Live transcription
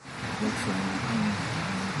I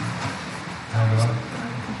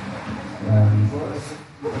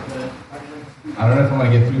don't know if I'm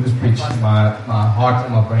going to get through this preach. My heart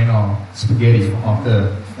and my brain are spaghetti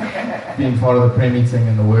after being part of the prayer meeting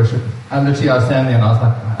and the worship. I was standing there and I was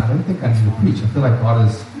like, I don't think I need to preach. I feel like God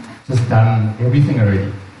has just done everything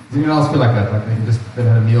already. Does anyone else feel like that? Like they've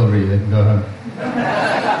had a meal already, they can go home.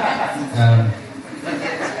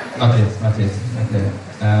 Not yet.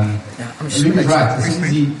 Luke is right. As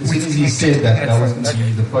soon as he said that was going to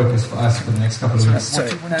be the focus for us for the next couple of weeks, I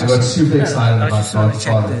got super excited about God the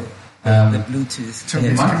Father.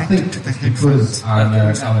 You might think it's because I'm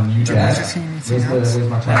a new dad. Where's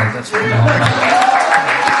my child?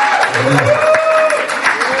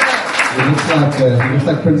 He looks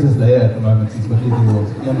like Princess Leia at the moment. He's got his little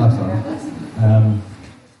earmuffs on.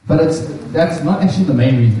 But that's not actually the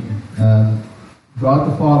main reason.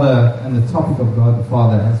 God the Father and the topic of God the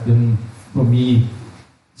Father has been, for me,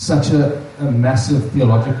 such a massive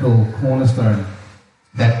theological cornerstone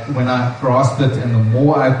that when I grasp it, and the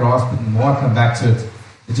more I grasp it, and the more I come back to it,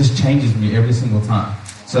 it just changes me every single time.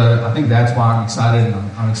 So I think that's why I'm excited,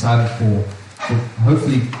 and I'm excited for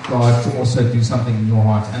hopefully God to also do something in your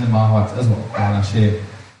heart and in my heart as well when I share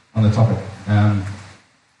on the topic.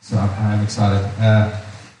 So I am excited.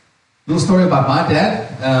 Little story about my dad.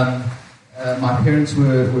 My parents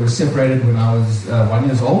were separated when I was 1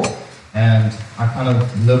 year old, and I kind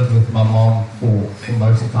of lived with my mom for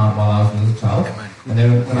most of the time while I was a little child. And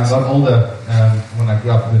then when I got older, when I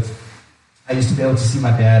grew up a bit, I used to be able to see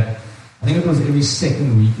my dad. I think it was every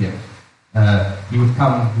second weekend. He would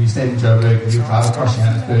come, we stayed in Joburg, he would drive across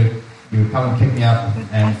Johannesburg, he would come and pick me up,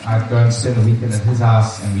 and I'd go and spend the weekend at his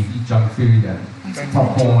house, and we'd eat junk food and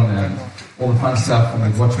popcorn and all the fun stuff, and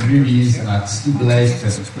we'd watch movies, and I'd sleep late, and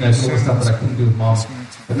all the stuff that I couldn't do with mom.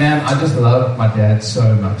 But man, I just love my dad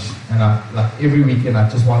so much, and every weekend I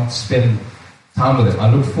just want to spend time with him.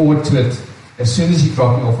 I look forward to it. As soon as he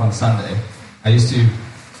dropped me off on Sunday, I used to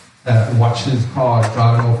watch his car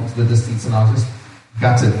driving off into the distance, and I was just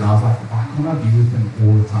gutted, and I was like, why can't I be with him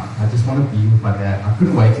all the time? I just want to be with my dad. I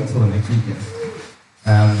couldn't wait until the next weekend.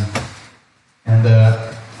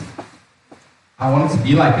 I wanted to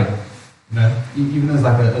be like him. You know, even as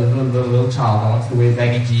like a little child, I wanted to wear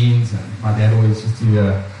baggy jeans, and my dad always used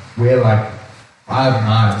to wear like 5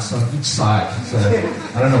 knives on each side. So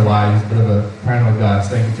I don't know why, he's a bit of a paranoid guy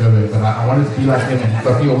staying in Joburg, but I wanted to be like him, and he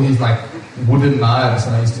got me all these like wooden knives,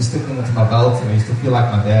 and I used to stick them into my belt, and I used to feel like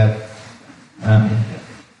my dad.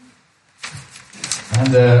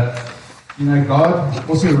 God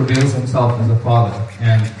also reveals himself as a father.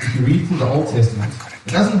 And if you read through the Old Testament,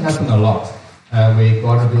 it doesn't happen a lot where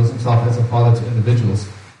God reveals himself as a father to individuals.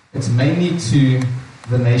 It's mainly to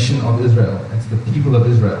the nation of Israel and to the people of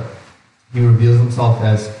Israel. He reveals himself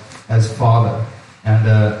as father. And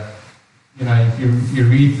if you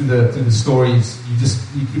read through the stories,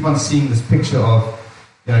 you keep on seeing this picture of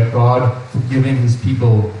God forgiving his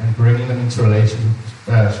people and bringing them into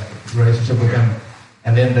relationship with him,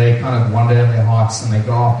 and then they kind of wander in their hearts and they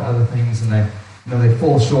go after other things, and they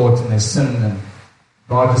fall short and they sin, and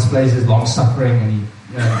God displays his long suffering, and he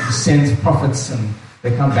sends prophets and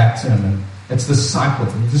they come back to him, and it's this cycle.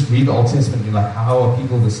 And you just read the Old Testament, and you're like, how are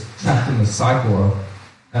people just trapped in this cycle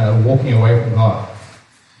of walking away from God?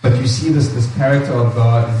 But you see this character of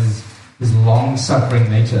God and his long-suffering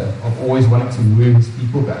nature of always wanting to woo his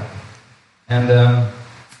people back. And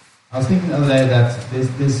I was thinking the other day that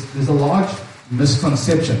there's a large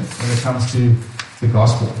misconception when it comes to the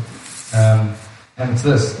gospel. And it's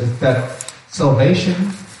this: it's that salvation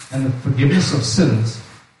and the forgiveness of sins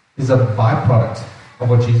is a byproduct of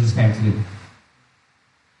what Jesus came to do.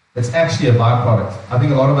 It's actually a byproduct. I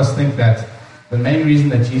think a lot of us think that the main reason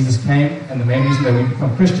that Jesus came and the main reason that we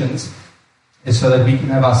become Christians is so that we can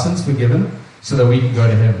have our sins forgiven, so that we can go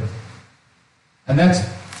to heaven. And that's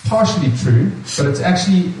partially true, but it's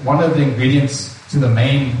actually one of the ingredients to the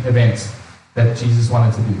main event that Jesus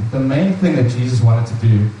wanted to do. The main thing that Jesus wanted to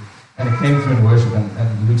do, and it came through in worship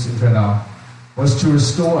and Luke's intro now, was to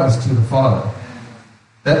restore us to the Father.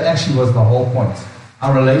 That actually was the whole point.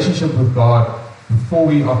 Our relationship with God before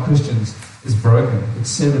we are Christians is broken. It's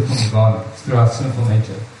severed from God through our sinful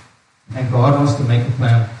nature. And God wants to make a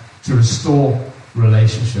plan to restore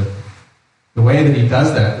relationship. The way that he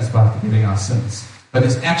does that is by forgiving our sins. But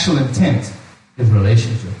his actual intent is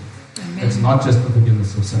relationship. Amen. It's not just the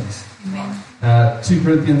forgiveness of sins. 2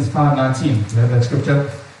 Corinthians 5:19. Do you have that scripture?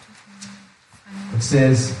 It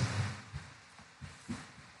says,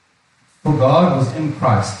 for God was in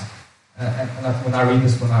Christ. When I read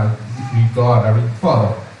this, when I read God, I read the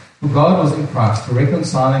Father. For God was in Christ,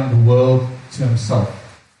 reconciling the world to himself,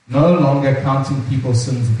 no longer counting people's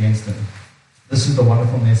sins against him. This is the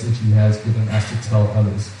wonderful message he has given us to tell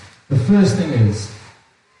others. The first thing is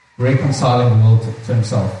reconciling the world to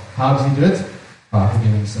himself. How does he do it? By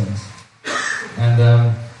forgiving sins.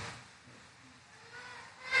 And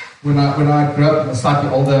when I grew up slightly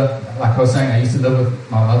older, like I was saying, I used to live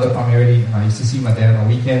with my mother primarily, and I used to see my dad on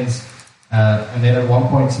weekends. And then at one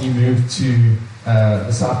point he moved to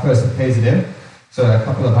the south coast of KZN, so a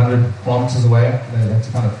couple of 100 kilometers away. They had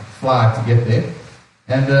to kind of fly to get there.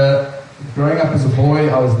 And growing up as a boy,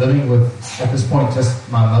 I was living with, at this point,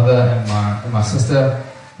 just my mother and my sister.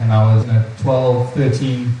 And I was 12,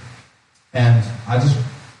 13, and I just,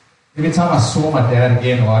 every time I saw my dad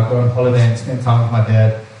again, or I'd go on holiday and spend time with my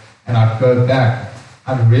dad, and I'd go back,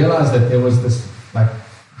 I'd realize that there was this like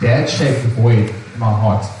dad-shaped void in my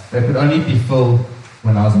heart that could only be filled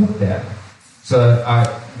when I was with dad. So I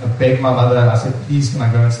begged my mother, I said, please can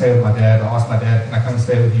I go and stay with my dad? I asked my dad, can I come and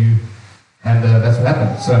stay with you? And that's what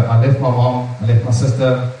happened. So I left my mom, I left my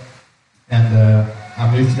sister, and I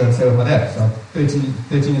moved to go and stay with my dad. So I'm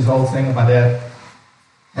 13 years old, staying with my dad.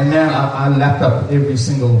 And man, I lapped up every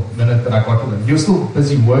single minute that I got with him. He was still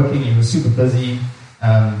busy working, he was super busy.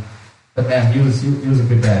 But man, he was a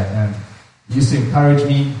good dad. And he used to encourage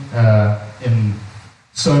me in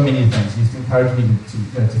so many things. He used to encourage me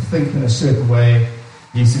to think in a certain way.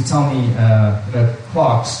 He used to tell me,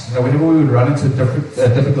 Clarks, whenever we would run into a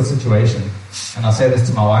difficult situation, and I say this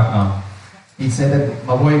to my wife now, he'd say that,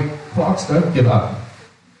 my boy, Clarks, don't give up.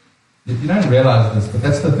 You don't realize this, but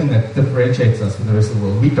that's the thing that differentiates us from the rest of the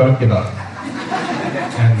world. We don't give up.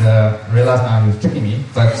 And I realize now he was tricking me,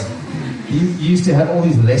 but he used to have all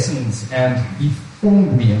these lessons, and he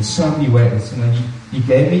formed me in so many ways. He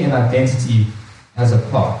gave me an identity as a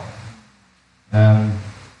Clark. And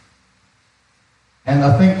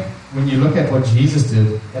I think when you look at what Jesus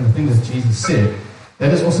did and the things that Jesus said,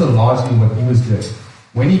 that is also largely what he was doing.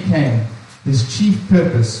 When he came, his chief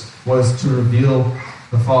purpose was to reveal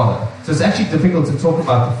the Father. So it's actually difficult to talk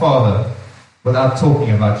about the Father without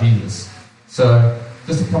talking about Jesus. So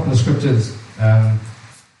just a couple of scriptures. John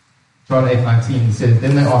 8:19 says,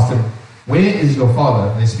 then they asked him, where is your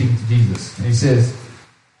Father? They're speaking to Jesus. And he says,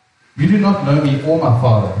 you do not know me or my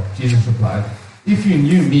Father. Jesus replied, if you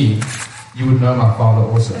knew me, you would know my Father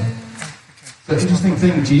also. So interesting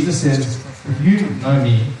thing, Jesus says, if you know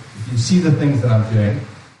me, if you see the things that I'm doing,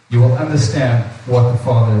 you will understand what the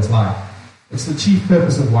Father is like. It's the chief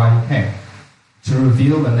purpose of why he came, to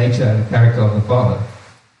reveal the nature and the character of the Father.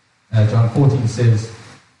 John 14 says,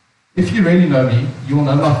 if you really know me, you will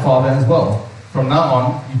know my Father as well. From now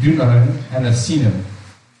on, you do know him and have seen him.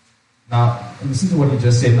 Now, listen to what he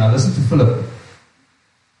just said. Now, listen to Philip.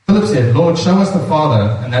 Philip said, Lord, show us the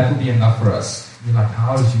Father, and that will be enough for us. You're like,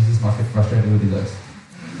 how does Jesus not get frustrated with this?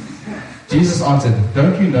 Jesus answered,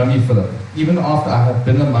 don't you know me, Philip, even after I have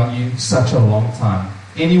been among you such a long time?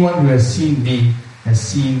 Anyone who has seen me has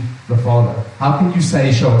seen the Father. How can you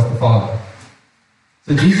say, show us the Father?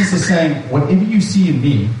 So Jesus is saying, whatever you see in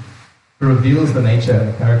me reveals the nature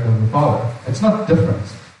and the character of the Father. It's not different.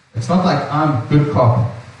 It's not like I'm good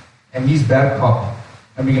cop and he's bad cop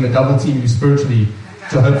and we're going to double team you spiritually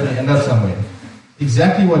to hopefully end up somewhere.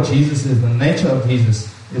 Exactly what Jesus is, the nature of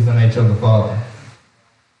Jesus is the nature of the Father.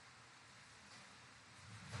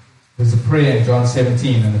 There's a prayer in John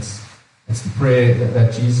 17, and it's the prayer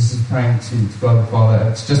that Jesus is praying to God the Father. And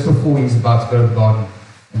it's just before he's about to go to the garden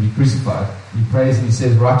and be crucified. He prays and he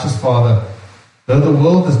says, righteous Father, though the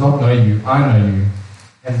world does not know you, I know you,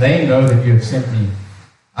 and they know that you have sent me.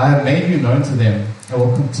 I have made you known to them, and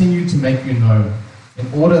will continue to make you known,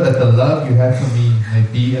 in order that the love you have for me may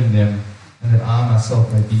be in them, and that I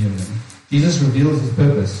myself may be in them. Jesus reveals his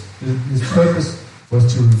purpose. His purpose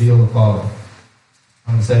was to reveal the Father.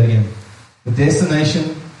 I'm going to say it again. The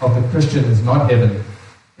destination of the Christian is not heaven.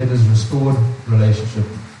 It is restored relationship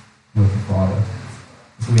with the Father.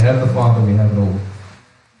 If we have the Father, we have it all.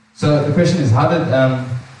 So the question is, how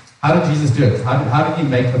did Jesus do it? How did he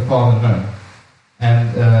make the Father known?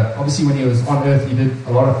 And obviously when he was on earth, he did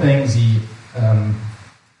a lot of things. He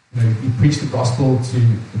preached the gospel to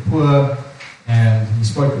the poor, and he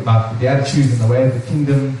spoke about the Beatitudes and the way of the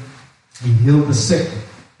kingdom. He healed the sick.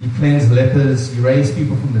 He cleansed lepers. He raised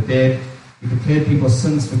people from the dead. He declared people's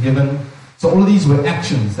sins forgiven. So all of these were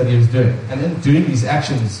actions that he was doing. And in doing these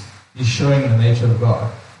actions, he's showing the nature of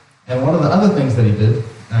God. And one of the other things that he did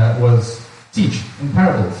was teach in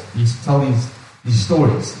parables. He used to tell these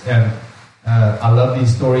stories. And I love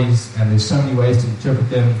these stories, and there's so many ways to interpret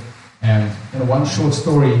them. And in one short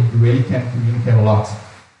story, you really can communicate a lot.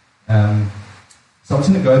 So I'm just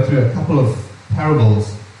going to go through a couple of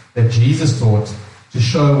parables that Jesus taught to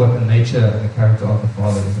show what the nature and the character of the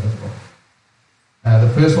Father is as well.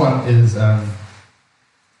 The first one is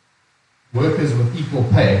workers with equal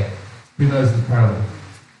pay. Who knows the parable?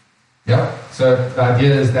 Yeah? So the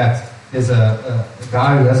idea is that there's a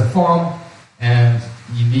guy who has a farm and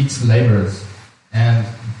he meets laborers. And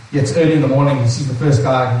gets early in the morning, he sees the first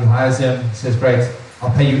guy, he hires him, he says, great,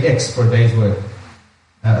 I'll pay you X for a day's work.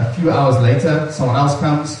 A few hours later, someone else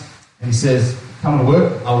comes and he says, come and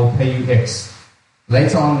work, I will pay you X.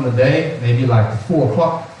 Later on in the day, maybe like 4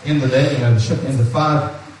 o'clock in the day, the shift ends at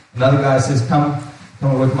 5, another guy says, come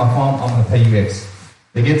and work at my farm, I'm going to pay you X.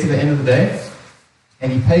 They get to the end of the day,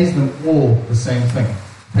 and he pays them all the same thing.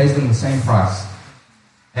 He pays them the same price.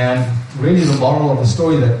 And really the moral of the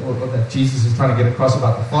story that Jesus is trying to get across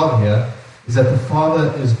about the Father here is that the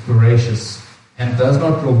Father is gracious and does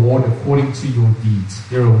not reward according to your deeds.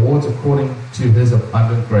 He rewards according to His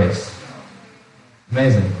abundant grace.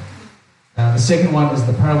 Amazing. The second one is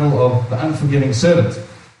the parable of the unforgiving servant.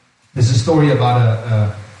 There's a story about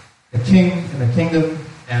a king in a kingdom,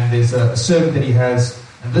 and there's a servant that he has,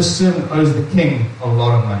 and this servant owes the king a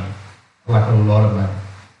lot of money, like a lot of money.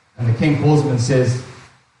 And the king calls him and says,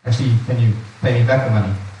 actually, can you pay me back the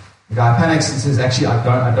money? The guy panics and says, actually,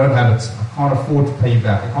 I don't have it. I can't afford to pay you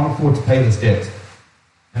back. I can't afford to pay this debt.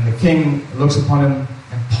 And the king looks upon him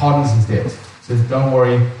and pardons his debt. Says, don't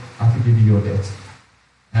worry, I forgive you your debt.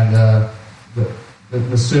 And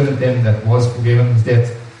the servant then that was forgiven his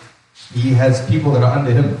debt, he has people that are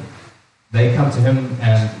under him. They come to him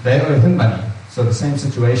and they owe him money. So the same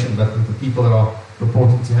situation, but with the people that are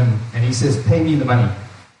reporting to him. And he says, pay me the money.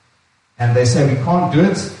 And they say, we can't do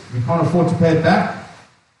it. We can't afford to pay it back.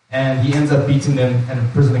 And he ends up beating them and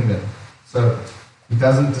imprisoning them. So he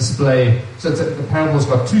doesn't display. So the parable's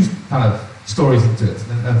got two kind of stories into it.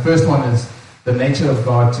 And the first one is the nature of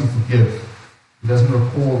God to forgive. He doesn't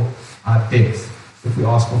recall our debt if we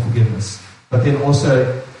ask for forgiveness. But then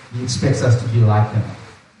also, He expects us to be like Him.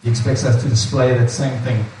 He expects us to display that same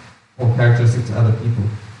thing or characteristic to other people.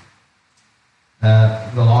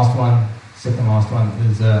 The last one, second last one,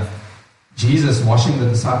 is Jesus washing the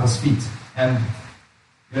disciples' feet. And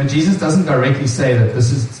Jesus doesn't directly say that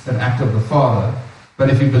this is an act of the Father, but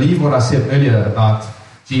if you believe what I said earlier about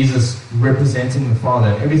Jesus representing the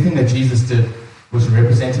Father, everything that Jesus did was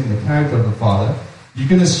representing the character of the Father, you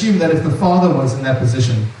can assume that if the Father was in that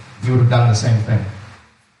position, He would have done the same thing.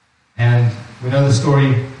 And we know the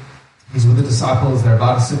story. He's with the disciples, they're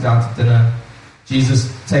about to sit down to dinner.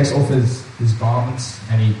 Jesus takes off his garments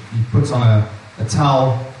and he puts on a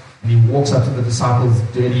towel, and he walks up to the disciples'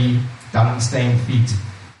 dirty, dung-stained feet,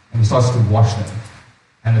 and he starts to wash them.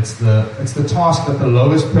 And it's the task that the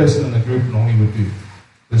lowest person in the group normally would do,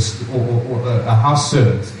 or a house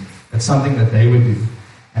servant. It's something that they would do.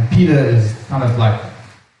 And Peter is kind of like,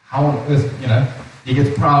 how on earth, he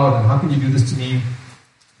gets proud, and how can you do this to me?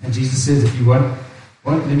 And Jesus says, if you won't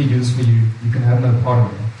let me do this for you, you can have no part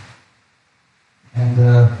of me.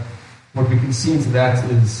 And what we can see into that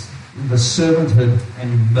is the servanthood and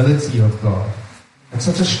humility of God. It's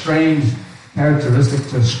such a strange characteristic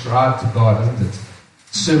to ascribe to God, isn't it?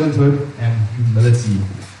 Servanthood and humility.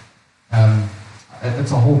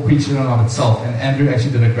 It's a whole preaching in and of itself, and Andrew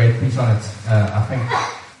actually did a great preach on it, I think,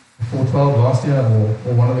 412 last year,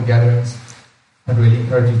 or one of the gatherings. I'd really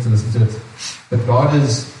encourage you to listen to it. But God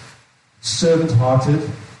is servant-hearted,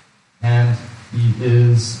 and He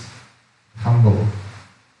is humble.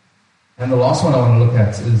 And the last one I want to look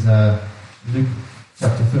at is Luke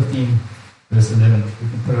chapter 15, verse 11. We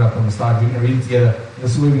can put it up on the slide. We're going to read it together.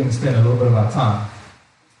 This is where we're going to spend a little bit of our time.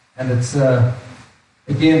 And it's,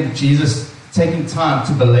 again, Jesus taking time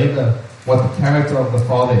to belabor what the character of the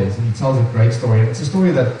Father is. And He tells a great story. And it's a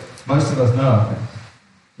story that most of us know, I think.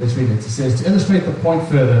 Let's read it. It says, to illustrate the point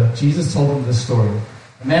further, Jesus told them this story.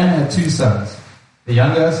 A man had 2 sons. The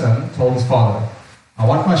younger son told his father, I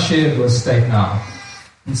want my share of your estate now,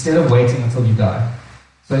 instead of waiting until you die.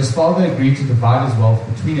 So his father agreed to divide his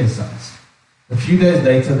wealth between his sons. A few days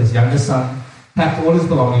later, this younger son packed all his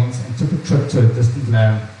belongings and took a trip to a distant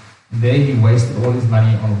land, and there he wasted all his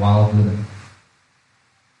money on wild living.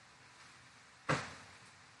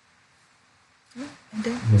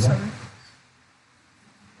 Sorry.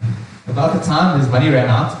 About the time his money ran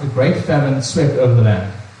out, a great famine swept over the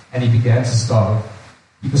land, and he began to starve.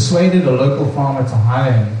 He persuaded a local farmer to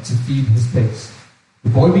hire him to feed his pigs. The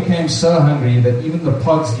boy became so hungry that even the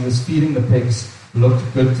pods he was feeding the pigs looked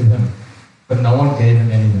good to him, but no one gave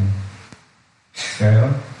him anything. Carry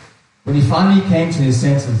on. When he finally came to his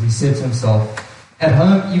senses, he said to himself, at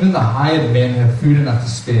home even the hired men have food enough to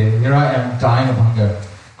spare. Here I am dying of hunger.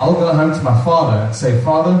 I'll go home to my father and say,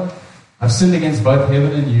 Father, I've sinned against both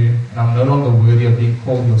heaven and you, and I'm no longer worthy of being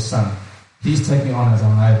called your son. Please take me on as a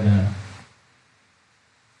hired man."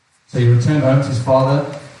 So he returned home to his father,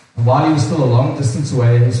 and while he was still a long distance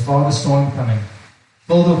away, his father saw him coming.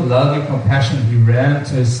 Filled with love and compassion, he ran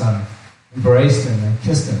to his son, embraced him, and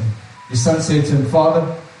kissed him. His son said to him, "Father,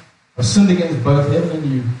 I've sinned against both heaven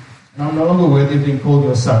and you, and I'm no longer worthy of being called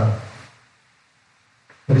your son."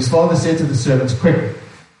 But his father said to the servants, "Quick,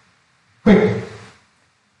 quick,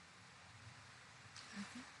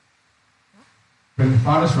 bring the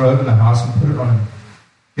finest robe in the house and put it on him.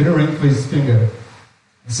 Get a ring for his finger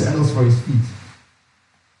and sandals for his feet.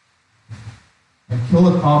 And kill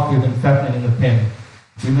the calf with been fattening in the pen.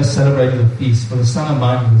 We must celebrate the feast, for the son of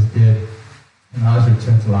mine who was dead and now has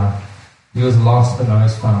returned to life. He was lost but now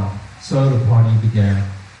is found." So the party began.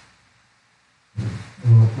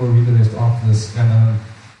 We'll read the rest after this. And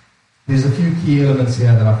there's a few key elements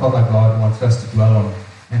here that I felt like God wants us to dwell on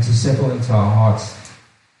and to settle into our hearts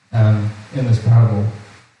in this parable.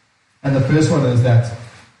 And the first one is that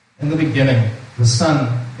in the beginning, the son,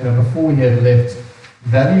 before he had left,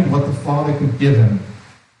 valued what the father could give him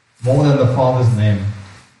more than the father's name.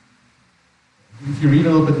 If you read a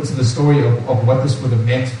little bit into the story of what this would have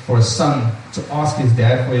meant for a son to ask his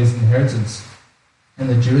dad for his inheritance, in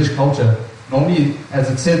the Jewish culture, normally, as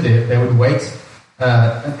it said there, they would wait,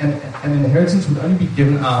 and an inheritance would only be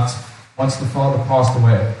given out once the father passed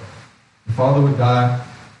away. The father would die,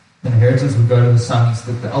 the inheritance would go to the sons,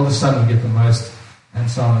 the eldest son would get the most, and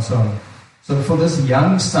so on and so on. So for this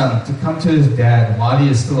young son to come to his dad while he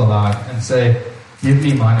is still alive and say, "Give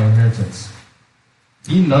me my inheritance,"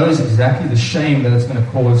 he knows exactly the shame that it's going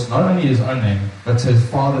to cause, not only his own name, but to his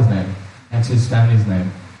father's name and to his family's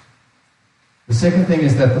name. The second thing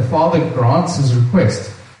is that the father grants his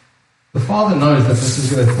request. The father knows that this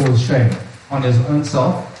is going to cause shame on his own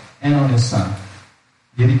self and on his son,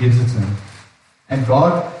 yet he gives it to him. And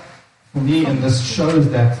God, for me, in this shows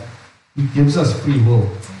that he gives us free will.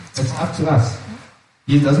 It's up to us.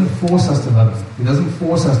 He doesn't force us to love him. He doesn't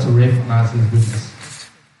force us to recognize his goodness.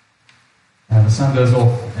 And the son goes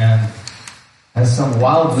off and has some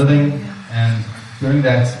wild living, and during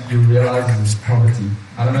that you realize his poverty.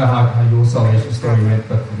 I don't know how your salvation story went,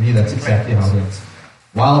 but for me that's exactly how it went.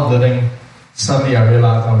 Wild living, suddenly I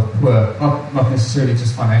realized I was poor, not necessarily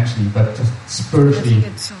just financially, but just spiritually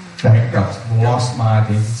bankrupt, lost my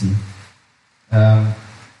identity.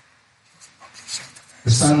 The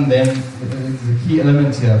son then, the key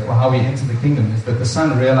element here for how we enter the kingdom is that the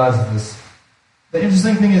son realizes this. The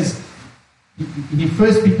interesting thing is, he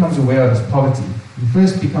first becomes aware of his poverty. He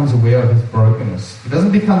first becomes aware of his brokenness. He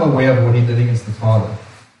doesn't become aware of what he did against the father.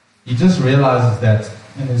 He just realizes that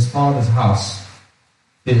in his father's house,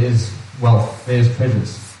 there is wealth, there is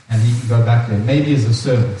treasures, and he can go back there, maybe as a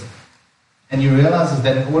servant. And he realizes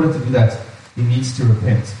that in order to do that, he needs to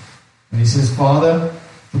repent. And he says, "Father,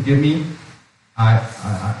 forgive me.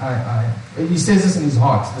 He says this in his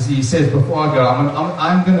heart. He says, "Before I go,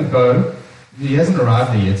 I'm going to go." He hasn't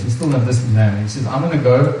arrived there yet. He's still in a distant land. He says, "I'm going to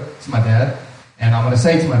go to my dad, and I'm going to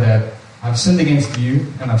say to my dad, I've sinned against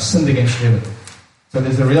you, and I've sinned against heaven." So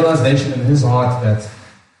there's a realization in his heart that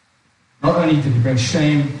not only did he bring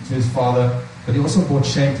shame to his father, but he also brought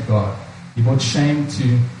shame to God. He brought shame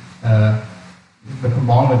to the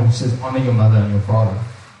commandment which says, "Honor your mother and your father."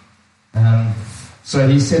 So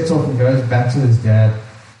he sets off and goes back to his dad.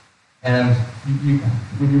 And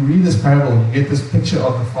when you read this parable, you get this picture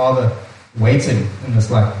of the father waiting in this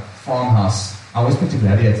farmhouse. I always picture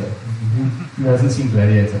Gladiator. Who hasn't seen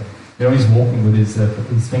Gladiator? He's walking with his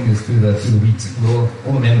fingers through the wheat.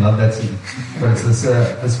 All the men love that scene. But it's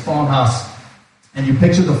this farmhouse, and you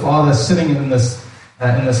picture the father sitting in this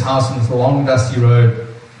house in this long dusty road,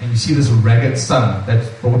 and you see this ragged son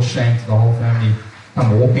that brought shame to the whole family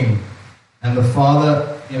come walking. And the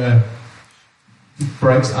father, he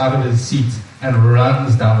breaks out of his seat and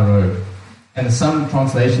runs down the road. And in some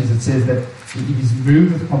translations it says that he's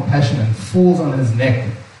moved with compassion and falls on his neck.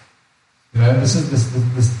 This is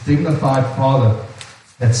this dignified father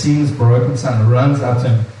that seeing his broken son, runs up to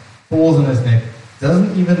him, falls on his neck,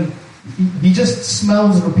 he just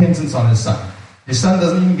smells repentance on his son. His son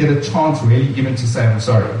doesn't even get a chance really even to say, "I'm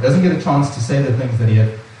sorry." He doesn't get a chance to say the things that he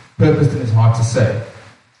had purposed in his heart to say.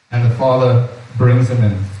 And the father brings him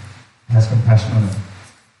in, has compassion on him.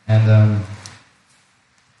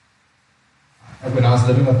 And when I was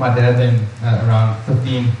living with my dad then, around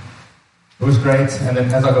 15, it was great. And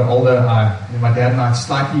then as I got older, my dad and I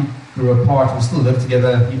slightly grew apart. We still lived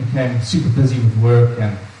together. He became super busy with work,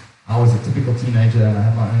 and I was a typical teenager, and I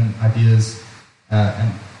had my own ideas.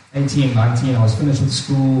 And 18, 19, I was finished with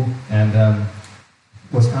school, and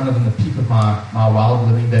was kind of in the peak of my wild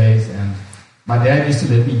living days, and my dad used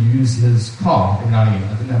to let me use his car every now and again.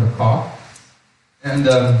 I didn't have a car. And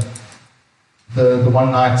the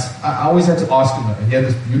one night, I always had to ask him. He had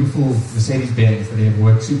this beautiful Mercedes-Benz that he had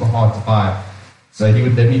worked super hard to buy. So he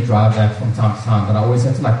would let me drive that from time to time, but I always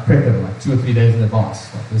had to like prep him like 2 or 3 days in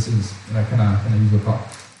advance. Like, this is, can I use your car?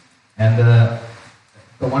 And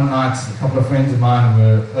the one night, a couple of friends of mine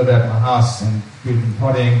were over at my house, and we'd been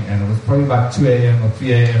potting, and it was probably about 2 a.m. or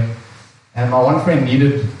 3 a.m. And my one friend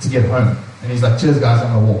needed to get home. And he's like, cheers guys,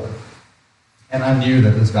 I'm going to walk. And I knew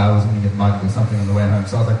that this guy was going to get mugged or something on the way home.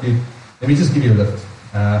 So I was like, dude, let me just give you a lift.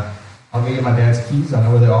 I'll give you my dad's keys. I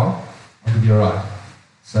know where they are. I'll give you a ride.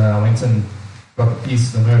 So I went and got the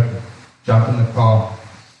keys to the Merc, jumped in the car,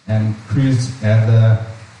 and cruised. And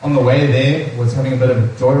on the way there was having a bit of a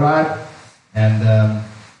joyride. And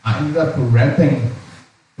I ended up ramping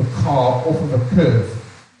the car off of a curve.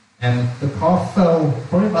 And the car fell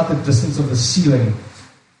probably about the distance of the ceiling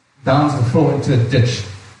down to the floor into a ditch.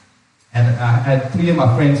 And I had 3 of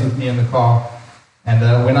my friends with me in the car. And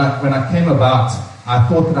when I came about, I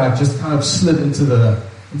thought that I just kind of slid into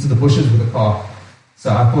the bushes with the car. So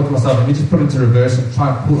I thought to myself, let me just put it into reverse and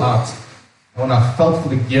try and pull out. And when I felt for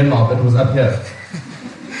the gear knob, it was up here.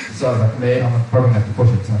 So I was like, nee, I'm probably going to have to push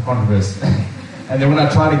it, so I can't reverse. And then when I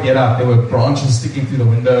tried to get out, there were branches sticking through the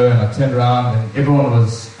window, and I turned around, and everyone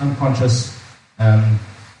was unconscious.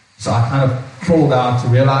 So I kind of crawled out to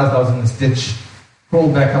realize I was in this ditch,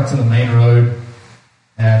 crawled back up to the main road,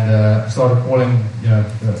 and started calling,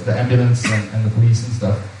 the ambulance and the police and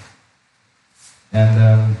stuff.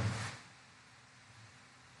 And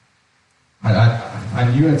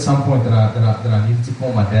I knew at some point that I needed to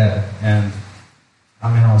call my dad, and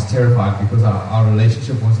I was terrified because our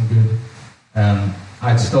relationship wasn't good.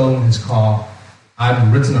 I'd stolen his car.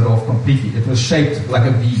 I'd written it off completely. It was shaped like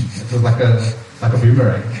a V. It was like a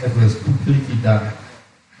boomerang. It was completely done.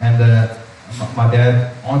 And my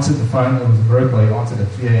dad answered the phone. It was a verbal. He answered at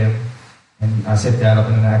 3 a.m. And I said, Dad, I've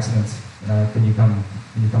been in an accident. Can you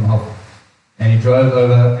come help? And he drove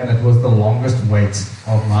over, and it was the longest wait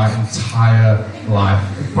of my entire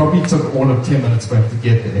life. It probably took all of 10 minutes for him to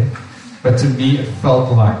get there. But to me, it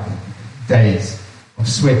felt like days of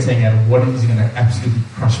sweating and what is he going to absolutely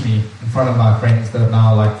crush me in front of my friends that are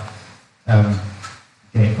now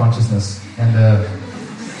getting consciousness. And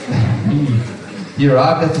he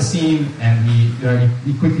arrived at the scene, and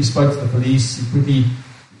he quickly spoke to the police.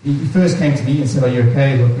 He first came to me and said, "Are you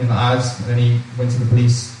okay?" Looked me in the eyes. And then he went to the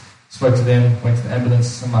police, spoke to them, went to the ambulance.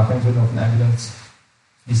 Some of my friends went off in the ambulance.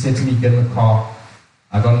 He said to me, "Get in the car."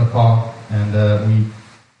 I got in the car, and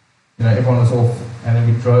everyone was off, and then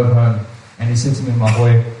we drove home. And he said to me, "My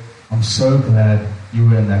boy, I'm so glad you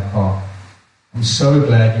were in that car. I'm so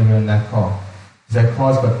glad you were in that car. Because that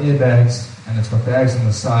car's got airbags, and it's got bags on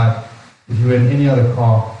the side. If you were in any other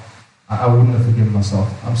car, I wouldn't have forgiven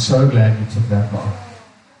myself. I'm so glad you took that car."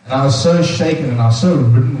 And I was so shaken, and I was so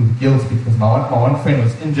ridden with guilt because my one friend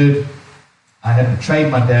was injured. I had betrayed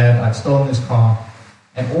my dad. I'd stolen his car.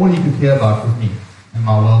 And all he could care about was me and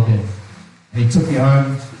my well-being. And he took me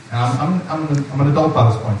home. And I'm an adult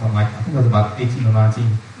by this point. I think I was about 18 or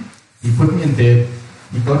 19. He put me in bed.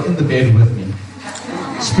 He got in the bed with me,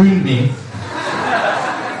 spooned me,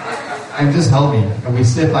 and just held me. And we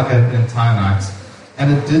slept like an entire night.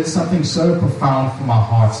 And it did something so profound for my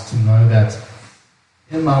heart to know that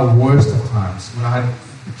in my worst of times, when I had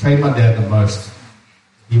betrayed my dad the most,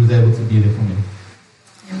 he was able to be there for me.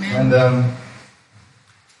 Amen. And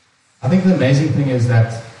I think the amazing thing is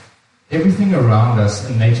that everything around us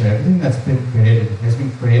in nature, everything that's been created, has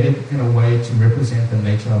been created in a way to represent the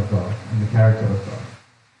nature of God and the character of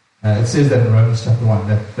God. It says that in Romans chapter 1,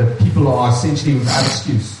 that people are essentially without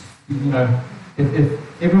excuse. If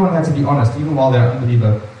everyone had to be honest, even while they're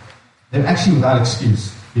unbeliever, they're actually without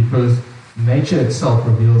excuse because nature itself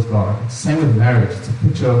reveals God. It's the same with marriage. It's a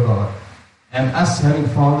picture of God. And us having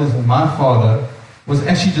fathers, and my father was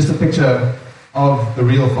actually just a picture of the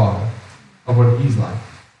real father, of what he's like.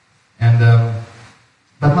 And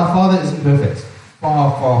but my father isn't perfect.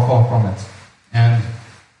 Far, far, far from it. And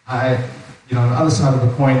on the other side of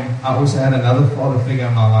the coin, I also had another father figure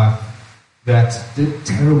in my life that did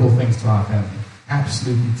terrible things to our family.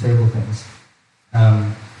 Absolutely terrible things.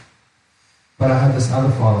 But I had this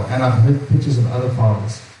other father, and I've heard pictures of other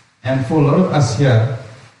fathers. And for a lot of us here,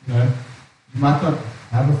 you might not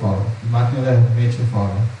have a father. You might not have met your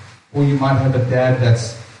father. Or you might have a dad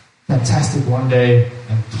that's fantastic one day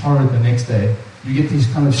and torrid the next day. You get these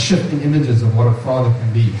kind of shifting images of what a father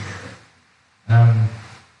can be.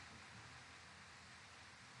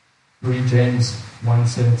 Read James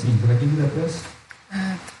 1:17. Did I give you that verse?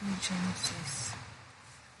 3 James, yes.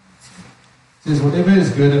 It says, whatever is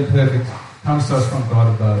good and perfect comes to us from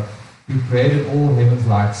God above, who created all heaven's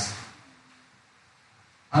lights.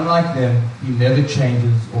 Unlike them, he never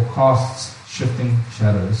changes or casts shifting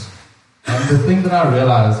shadows. And the thing that I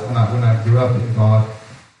realized when I grew up in God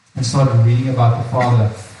and started reading about the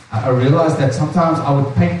Father, I realized that sometimes I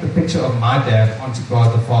would paint the picture of my dad onto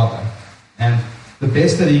God the Father. And the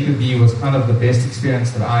best that he could be was kind of the best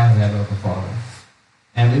experience that I have had of the Father.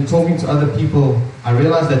 And in talking to other people, I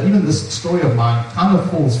realized that even this story of mine kind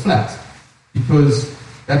of falls flat, because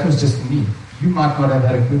that was just for me. You might not have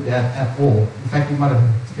had a good dad at all. In fact, you might have had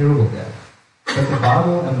a terrible dad. But the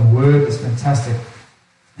Bible and the Word is fantastic,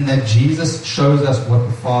 in that Jesus shows us what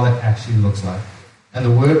the Father actually looks like. And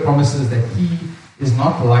the Word promises that He is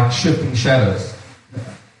not like shifting shadows.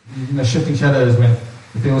 You know, shifting shadows, when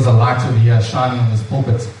if there was a light over here shining on this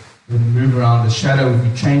pulpit, it would move around, the shadow would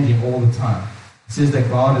be changing all the time. It says that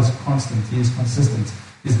God is constant, He is consistent,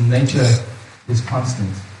 His nature is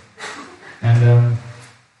constant. And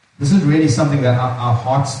this is really something that our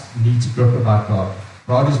hearts need to grip about God.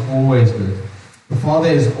 God is always good. The Father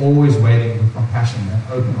is always waiting with compassion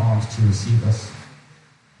and open arms to receive us.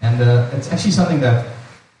 And it's actually something that,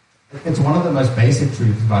 it's one of the most basic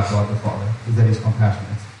truths about God the Father, is that He's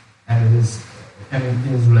compassionate. And in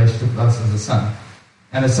His relationship with us as a Son.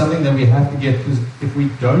 And it's something that we have to get, because if we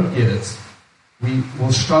don't get it, we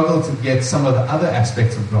will struggle to get some of the other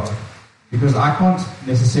aspects of God. Because I can't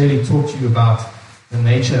necessarily talk to you about the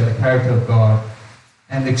nature and the character of God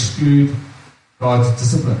and exclude God's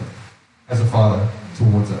discipline as a Father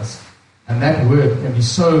towards us. And that word can be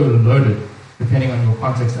so loaded depending on your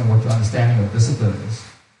context and what your understanding of discipline is.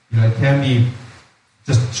 You know, it can be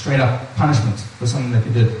just straight up punishment for something that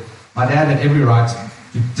you did. My dad had every right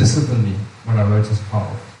to discipline me when I wrote his car.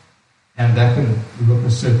 And that can look a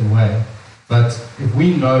certain way. But if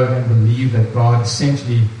we know and believe that God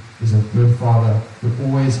essentially is a good Father who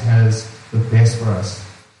always has the best for us,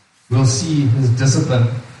 we'll see His discipline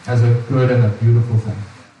as a good and a beautiful thing.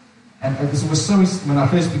 And this was so, when I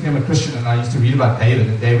first became a Christian and I used to read about David,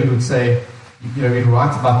 and David would say, you know, he'd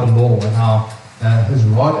write about the law and how his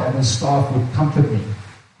rod and his staff would comfort me.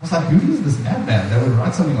 I was like, who is this madman that would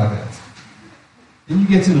write something like that? Then you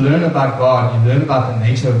get to learn about God, you learn about the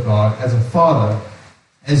nature of God as a Father,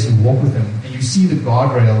 as you walk with Him, and you see the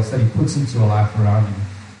guardrails that He puts into your life around you,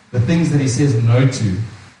 the things that He says no to.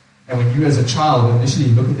 And when you as a child initially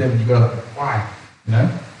look at them and you go like, why? You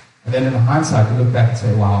know? And then in hindsight you look back and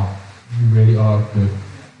say, wow, you really are good.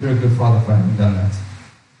 You're a good Father for having done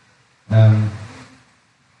that.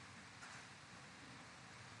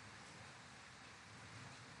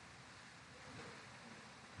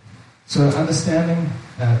 So understanding,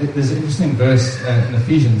 there's an interesting verse in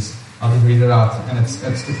Ephesians. I'll just read it out. And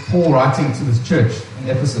it's Paul writing to this church in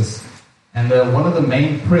Ephesus. And one of the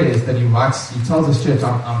main prayers that he writes, he tells this church,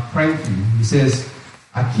 I'm praying for you. He says,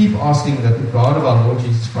 I keep asking that the God of our Lord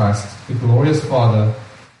Jesus Christ, the glorious Father,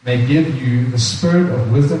 may give you the spirit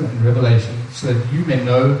of wisdom and revelation so that you may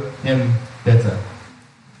know Him better.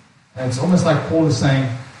 And it's almost like Paul is saying,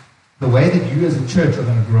 the way that you as a church are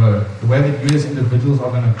going to grow, the way that you as individuals are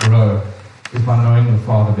going to grow, is by knowing the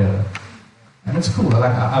Father better. And it's cool.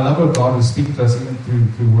 I love what God is speaking to us even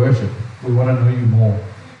through worship. We want to know you more.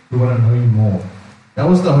 We want to know you more. That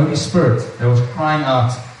was the Holy Spirit that was crying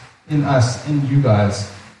out in us, in you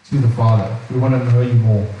guys, to the Father. We want to know you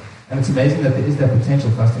more. And it's amazing that there is that potential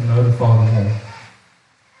for us to know the Father more.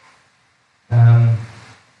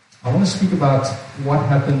 I want to speak about what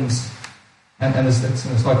happens, and it's going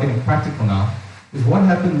to start getting practical now, is what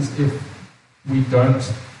happens if we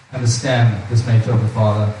don't understand this nature of the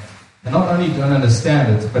Father, and not only don't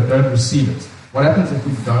understand it, but don't receive it. What happens if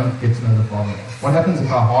we don't get to know the Father? What happens if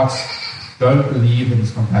our hearts don't believe that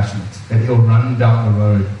He's compassionate, that He'll run down the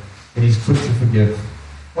road, that He's quick to forgive?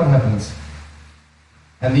 What happens?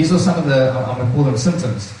 And these are some of the, I'm going to call them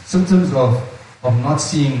symptoms of not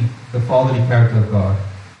seeing the fatherly character of God.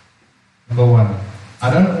 Number one, I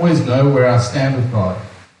don't always know where I stand with God.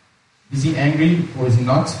 Is He angry or is He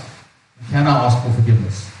not? Can I ask for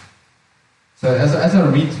forgiveness? So as I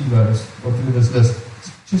read through those, or through this list,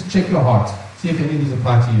 just check your heart. See if any of these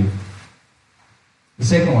apply to you. The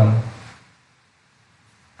second one,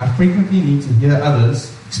 I frequently need to hear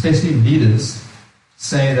others, especially leaders,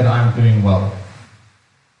 say that I'm doing well.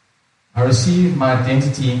 I receive my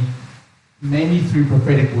identity mainly through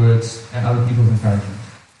prophetic words and other people's encouragement.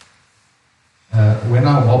 When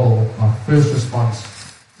I wobble, my first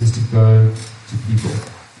response is to go to people.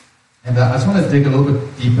 And I just want to dig a little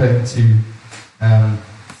bit deeper into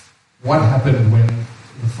what happened when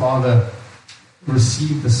the Father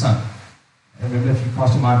received the Son. And remember, if you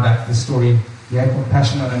cast your mind back to the story He had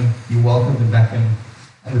compassion on him. He welcomed him back in.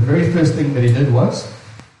 And the very first thing that he did was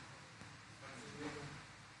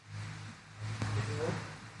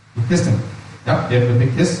he kissed him. Yep, gave him a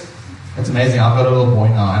big kiss. It's amazing. I've got a little boy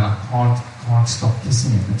now, and I can't stop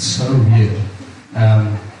kissing him. It's so weird.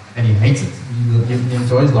 And he hates it. He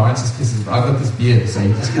enjoys Lawrence's kisses, but I've got this beard, so he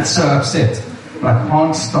just gets so upset. But I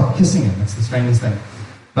can't stop kissing him. It's the strangest thing.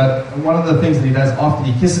 But one of the things that he does after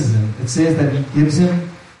he kisses him, it says that he gives him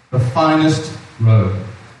the finest robe.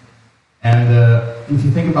 And if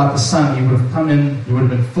you think about the son, he would have come in, he would have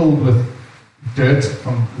been filled with dirt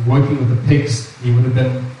from working with the pigs.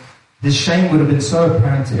 His shame would have been so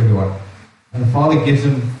apparent to everyone. And the father gives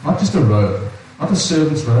him not just a robe, not a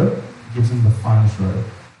servant's robe, he gives him the finest robe.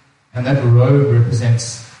 And that robe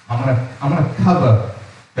represents, I'm gonna cover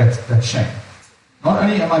that shame. Not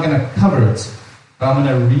only am I going to cover it, but I'm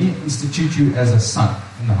going to reinstitute you as a son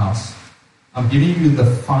in the house. I'm giving you the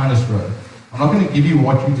finest robe. I'm not going to give you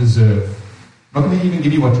what you deserve. I'm not going to even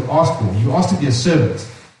give you what you asked for. You asked to be a servant.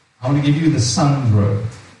 I'm going to give you the son's robe.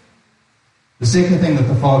 The second thing that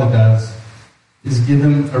the father does is give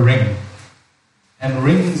him a ring. And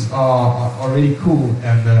rings are really cool,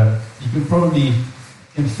 and you can probably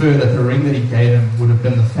infer that the ring that he gave him would have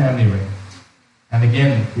been the family ring. And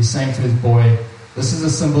again, he's saying to his boy, this is a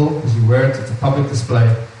symbol, because you wear it, it's a public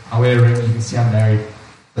display. I wear a ring, you can see I'm married.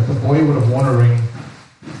 But the boy would have worn a ring,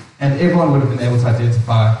 and everyone would have been able to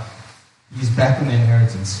identify, he's back in the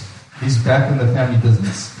inheritance. He's back in the family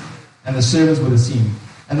business. And the servants would have seen.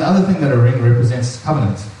 And the other thing that a ring represents is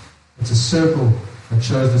covenant. It's a circle that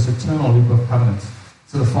shows this eternal loop of covenant.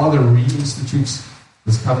 So the father reinstitutes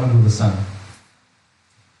this covenant with the son.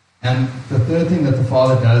 And the third thing that the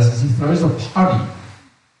father does is he throws a party.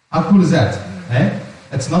 How cool is that? Eh?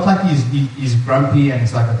 It's not like he's grumpy and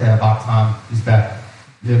he's like, okay, about time, he's back.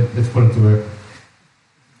 Yeah, let's put it to work.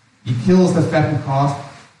 He kills the fattened calf,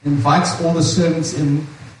 invites all the servants in.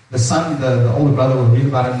 The son, the older brother, will read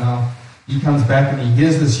about it now. He comes back and he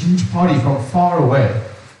hears this huge party from far away.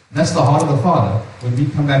 And that's the heart of the Father. When we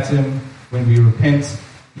come back to him, when we repent,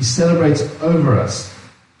 he celebrates over us.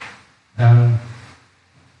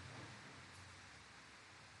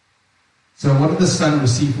 So what did the son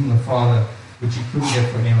receive from the Father, which he couldn't get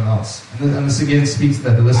from anyone else? And this again speaks to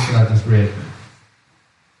that list that I just read.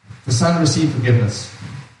 The son received forgiveness.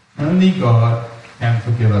 Only God can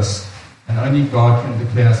forgive us, and only God can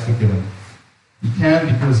declare us forgiven. He can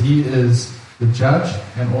because he is the judge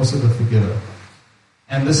and also the forgiver.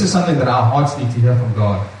 And this is something that our hearts need to hear from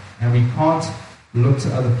God. And we can't look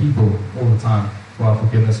to other people all the time for our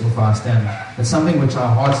forgiveness or for our stand. It's something which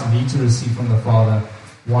our hearts need to receive from the Father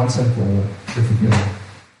once and for all, to forgive.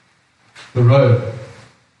 The robe.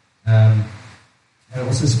 And it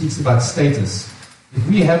also speaks about status. If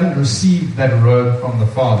we haven't received that robe from the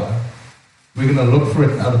Father, we're going to look for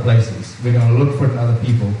it in other places. We're going to look for it in other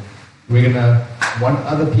people. We're going to want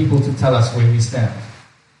other people to tell us where we stand.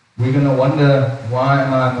 We're going to wonder, why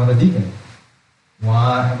am I not a deacon?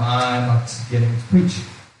 Why am I not getting to preach?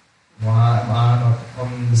 Why am I not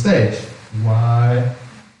on the stage? Why?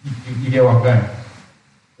 You get where I'm going.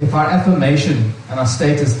 If our affirmation and our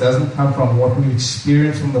status doesn't come from what we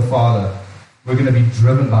experience from the Father, we're going to be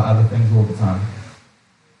driven by other things all the time.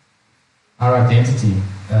 Our identity.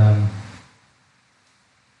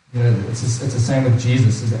 It's the same with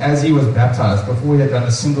Jesus. As he was baptized, before he had done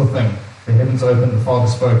a single thing, the heavens opened, the Father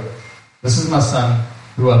spoke, "This is my Son,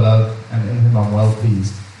 who I love, and in him I'm well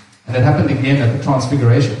pleased." And it happened again at the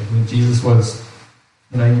Transfiguration, when Jesus was,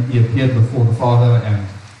 he appeared before the Father, and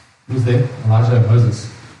who was there? Elijah and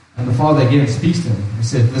Moses. And the Father again speaks to him. He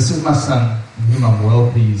said, "This is my Son, in whom I'm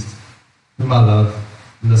well pleased, whom I love,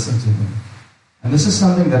 listen to him." And this is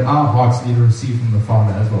something that our hearts need to receive from the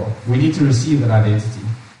Father as well. We need to receive that identity.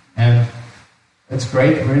 And it's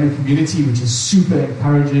great. We're in a community which is super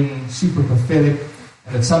encouraging, super prophetic,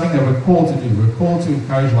 and it's something that we're called to do. We're called to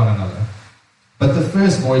encourage one another. But the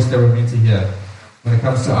first voice that we're meant to hear when it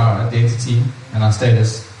comes to our identity and our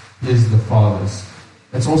status is the Father's.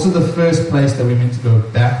 It's also the first place that we're meant to go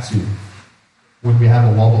back to when we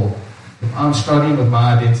have a wobble. If I'm struggling with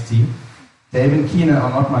my identity, Dave and Keena are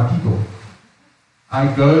not my people. I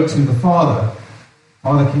go to the Father.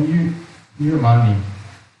 Father, can you remind me?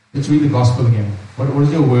 Let's read the gospel again. What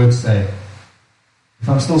does your word say? If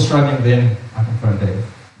I'm still struggling, then I can phone Dave.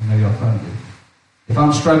 And maybe I'll phone you. If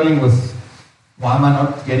I'm struggling with, why am I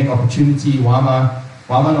not getting opportunity? Why am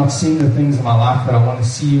I not seeing the things in my life that I want to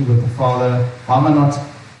see with the Father? Why am I not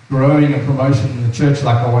growing in promotion in the church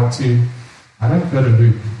like I want to? I don't go to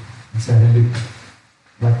Luke and say, "Hey Luke,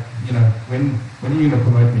 when are you going to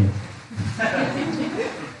promote me?"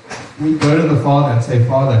 we go to the Father and say,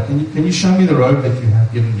 Father, can you show me the robe that you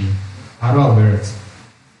have given me? How do I wear it?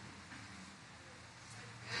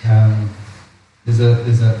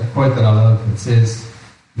 There's a quote that I love. It says,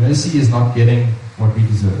 mercy is not getting what we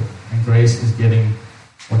deserve, and grace is getting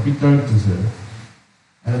what we don't deserve.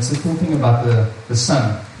 And it's the cool thing about the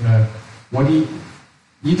Son. What he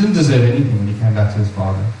didn't deserve anything when he came back to his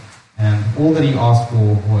Father. And all that he asked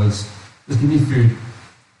for was, just give me food,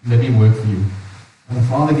 let me work for you. And the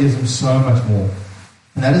Father gives him so much more.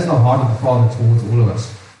 And that is the heart of the Father towards all of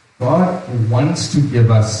us. God wants to give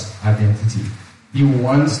us identity. He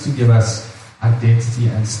wants to give us identity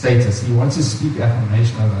and status. He wants to speak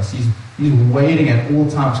affirmation of us. He's waiting at all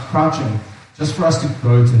times, crouching, just for us to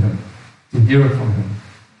go to him, to hear it from him.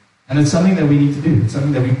 And it's something that we need to do. It's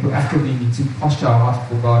something that we proactively need to posture our heart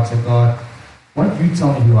before God. Say, God, why don't you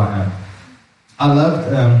tell me who I am? I loved,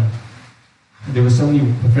 there were so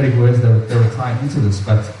many prophetic words that were tying into this,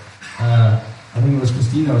 but I think it was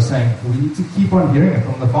Christina was saying, we need to keep on hearing it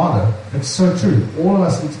from the Father. It's so true. All of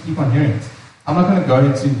us need to keep on hearing it. I'm not going to go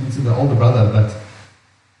into the older brother, but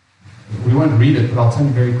we won't read it, but I'll tell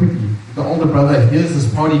you very quickly. The older brother hears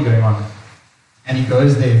this party going on, and he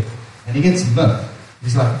goes there, and he gets limp.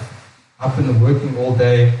 He's like, I've been working all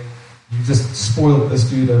day. You just spoiled this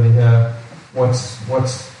dude over here. What's,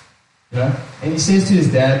 And he says to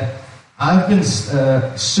his dad, I've been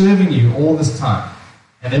serving you all this time,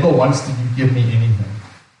 and never once did you give me anything.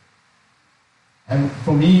 And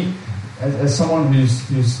for me, as someone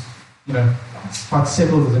who's quite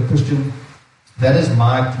settled as a Christian, that is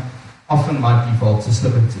often my default to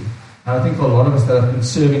slip into. And I think for a lot of us that have been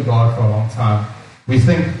serving God for a long time, we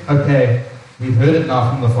think, okay, we've heard it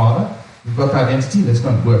now from the Father, we've got the identity, that's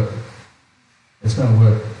going to work. It's going to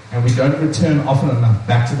work. And we don't return often enough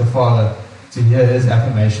back to the Father to hear his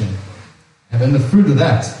affirmation. And then the fruit of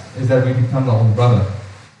that is that we become the older brother.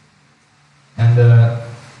 And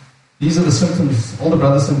these are the symptoms, older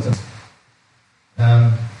brother symptoms.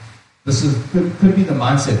 This could be the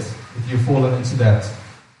mindset if you've fallen into that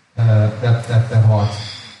heart.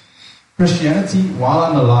 Christianity, while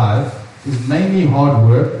I'm alive, is mainly hard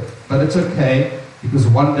work, but it's okay because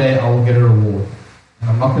one day I will get a reward. And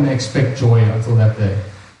I'm not going to expect joy until that day.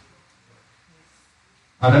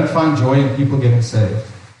 I don't find joy in people getting saved.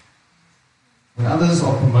 When others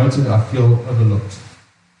are promoted, I feel overlooked.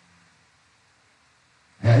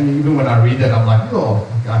 And even when I read that, I'm like, oh,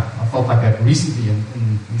 I felt like that recently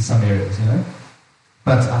in some areas,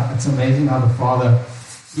 But it's amazing how the Father,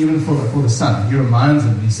 even for the Son, he reminds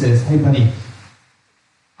him, he says, hey buddy,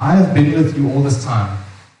 I have been with you all this time.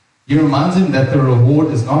 He reminds him that the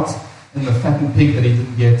reward is not in the fattened pig that he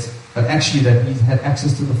didn't get, but actually that he's had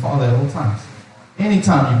access to the Father at all times.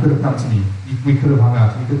 Anytime you could have come to me, we could have hung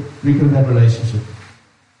out, we could have had a relationship.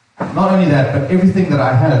 Not only that, but everything that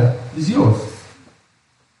I have is yours.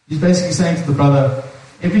 He's basically saying to the brother,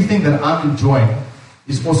 everything that I'm enjoying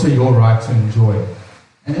is also your right to enjoy.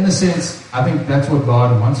 And in a sense, I think that's what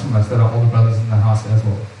God wants from us, that are older brothers in the house as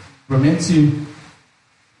well. We're meant to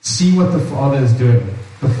see what the Father is doing.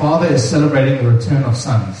 The Father is celebrating the return of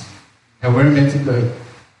sons. And we're meant to go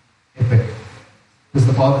epic. Because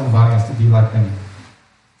the Father is inviting us to be like him.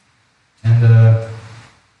 And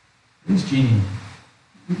who's Jeannie?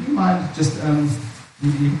 Would you mind just,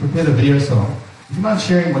 you prepared a video song. Would you mind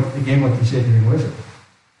sharing what you shared during worship?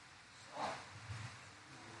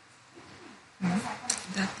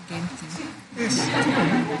 That game thing.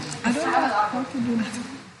 I don't know how to do that.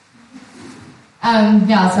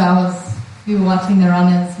 We were watching the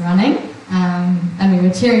runners running, and we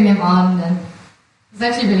were cheering them on, and it was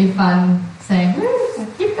actually really fun saying, woo,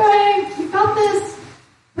 keep going, you got this,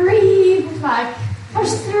 breathe,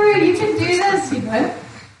 push through, you can do this, And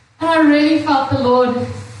I really felt the Lord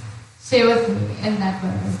share with me in that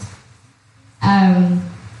moment.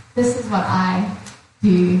 This is what I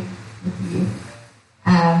do with you.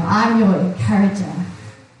 I'm your encourager.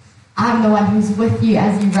 I'm the one who's with you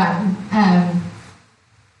as you run. And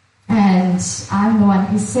I'm the one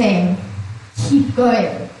who's saying, keep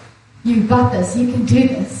going. You've got this. You can do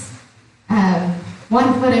this.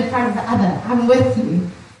 One foot in front of the other. I'm with you.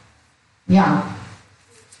 Yeah.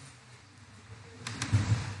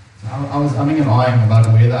 I was umming and ahhing about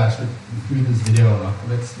whether I should include this video or not.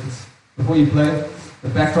 Let's before you play, the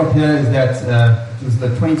backdrop here is that it was the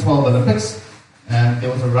 2012 Olympics, and there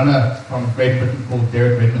was a runner from Great Britain called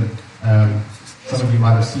Derek Redmond. Some of you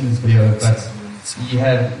might have seen this video, but he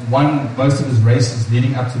had won most of his races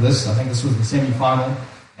leading up to this. I think this was the semi-final,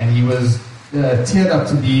 and he was teared up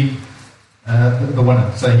to be the winner.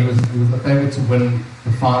 So he was the favorite to win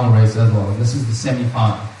the final race as well. And this is the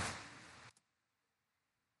semi-final.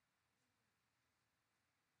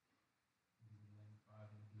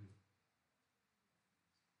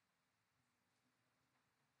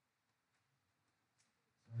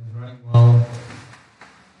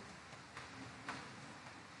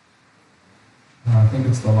 think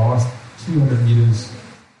it's the last 200 meters,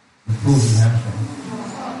 he pulls his hamstring.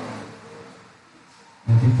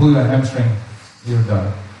 And if you pull your hamstring, you're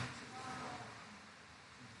done.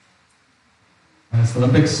 And it's the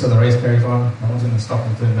Olympics, so the race carries on. No one's going to stop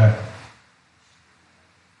and turn back.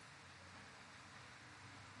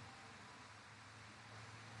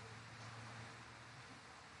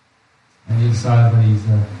 And he decides that he's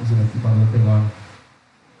going to keep on limping on.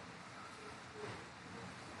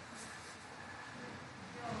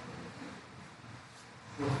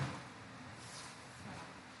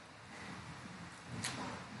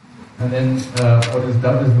 And then what is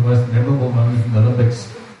dubbed as the most memorable moment in the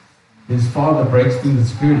Olympics, his father breaks through the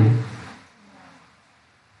security.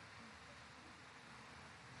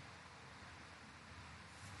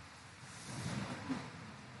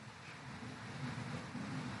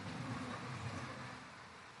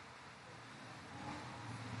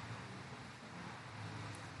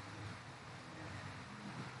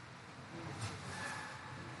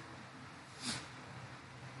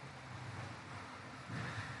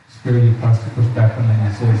 Security tries to push back on him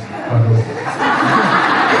and says,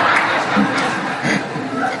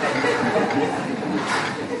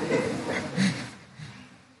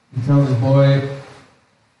 he tells the boy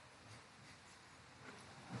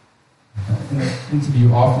in an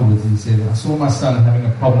interview afterwards, he said, I saw my son having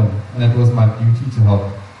a problem and it was my duty to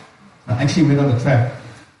help. I actually went on the track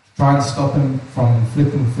to try and stop him from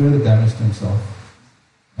inflicting further damage to himself.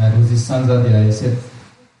 And it was his son's idea. He said,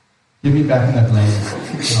 give me back in that lane.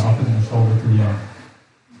 And I offered him a shoulder to the end.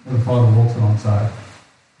 And the father walks alongside.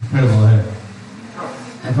 Incredible, eh?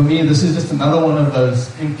 And for me, this is just another one of those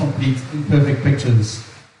incomplete, imperfect pictures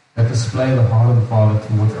that display the heart of the Father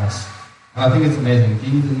towards us. And I think it's amazing.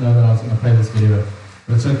 Jeannie didn't know that I was going to play this video,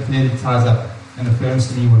 but it so clearly ties up and affirms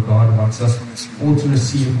to me what God wants us all to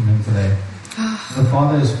receive from Him today. The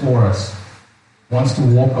Father is for us, wants to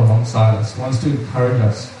walk alongside us, wants to encourage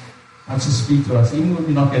us, wants to speak to us, even when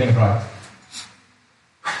we're not getting it right.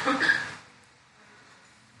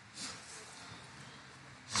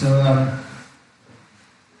 So,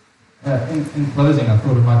 in closing, I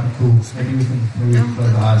thought it might be cool. Maybe we can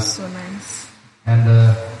close our eyes. So nice. And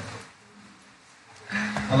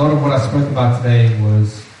a lot of what I spoke about today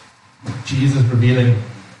was Jesus revealing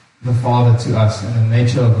the Father to us and the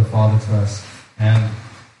nature of the Father to us. And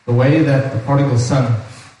the way that the prodigal son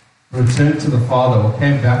returned to the Father or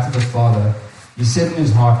came back to the Father, he said in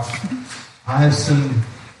his heart, I have sinned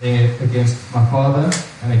against my Father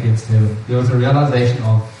and against heaven. There was a realization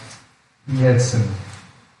of he had sinned.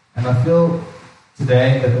 And I feel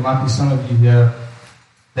today that there might be some of you here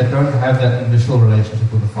that don't have that initial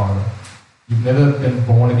relationship with the Father. You've never been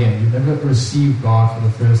born again. You've never received God for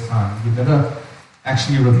the first time. You've never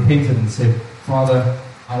actually repented and said, Father,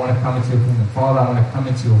 I want to come into your kingdom. Father, I want to come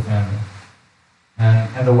into your family.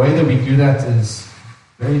 And the way that we do that is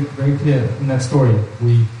very, very clear in that story.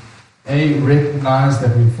 We recognize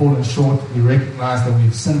that we've fallen short. We recognize that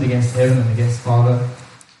we've sinned against heaven and against Father.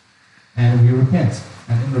 And we repent.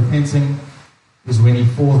 And in repenting is when He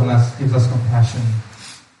falls on us, gives us compassion,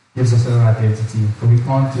 gives us an identity. But we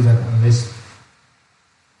can't do that unless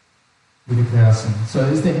we declare our sin. So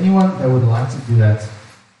is there anyone that would like to do that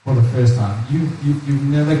for the first time? You've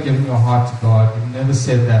never given your heart to God. You've never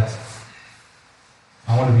said that,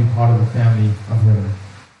 I want to be part of the family of heaven.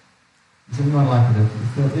 Is anyone like it?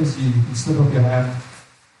 If there is you can slip up your hand.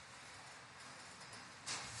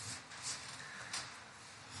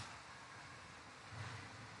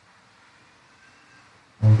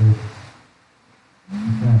 All good.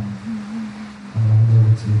 Okay. I'm going to hand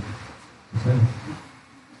over to you. Okay.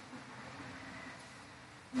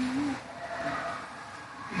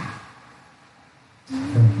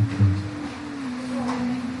 Thank you, Clint.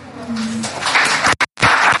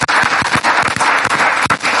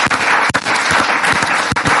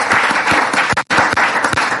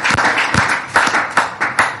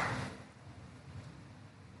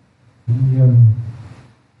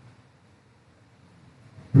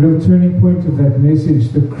 The real turning point of that message,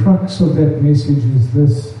 the crux of that message is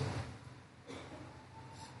this.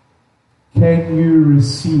 Can you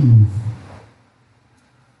receive?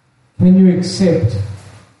 Can you accept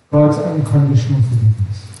God's unconditional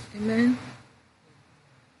forgiveness? Amen.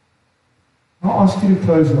 I'll ask you to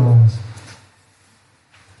close your eyes.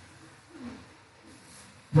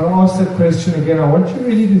 I'll ask that question again. I want you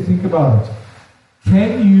really to think about it.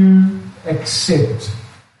 Can you accept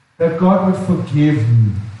that God would forgive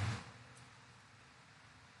you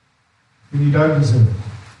when you don't deserve it?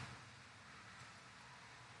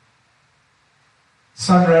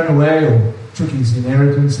 Son ran away or took his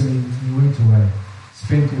inheritance and he went away.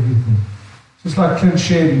 Spent everything. Just like Clint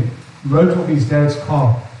shared, wrote off his dad's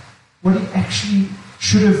car, what he actually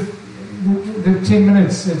should have, the 10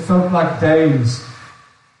 minutes, it felt like days.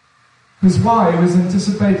 Because why? He was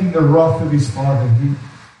anticipating the wrath of his father.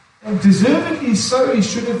 And deservedly so, he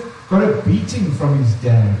should have got a beating from his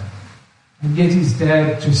dad. And yet his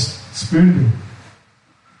dad just spooned him,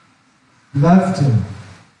 loved him,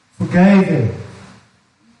 forgave him.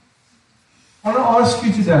 I want to ask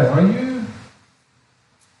you today,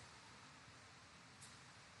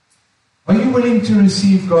 are you willing to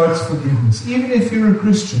receive God's forgiveness? Even if you're a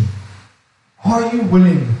Christian, are you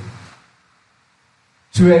willing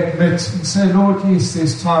to admit and say, Lord, yes,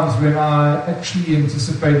 there's times when I actually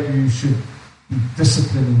anticipate you should be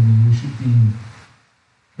disciplining me, you should be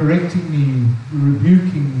correcting me,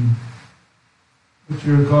 rebuking me, but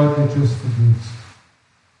you're a God that just forgives.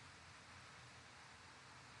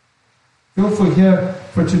 I feel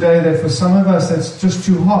for today that for some of us that's just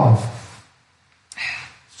too hard.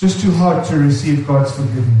 It's just too hard to receive God's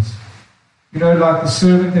forgiveness. You know, like the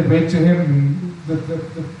servant that went to him, the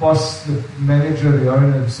boss, the manager, the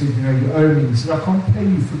owner said, you know, you owe me. He said, I can't pay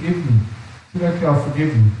you, forgive me. He said, okay, I'll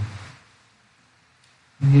forgive you.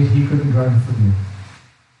 And yet he couldn't go and forgive.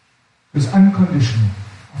 It was unconditional.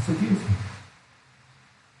 I forgive you.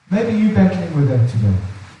 Maybe you're battling with that today.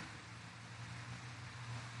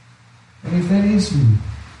 And if that is you,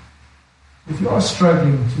 if you are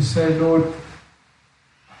struggling to say, Lord,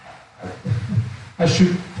 I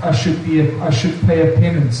should pay a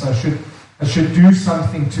penance. I should do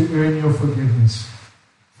something to earn your forgiveness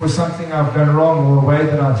for something I've done wrong or a way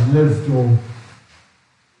that I've lived, or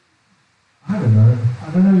I don't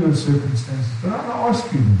know your circumstances, but I'm going to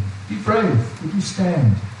ask you, be brave. Would you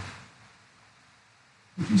stand?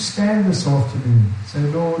 Would you stand this afternoon? Say,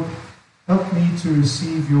 Lord, help me to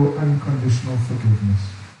receive your unconditional forgiveness.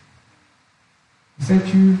 Is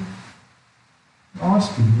that you? I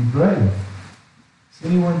ask you to be brave. Is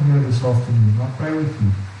anyone here this afternoon? I'll pray with you.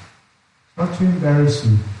 It's not to embarrass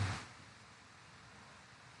you.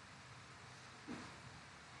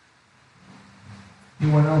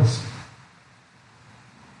 Anyone else?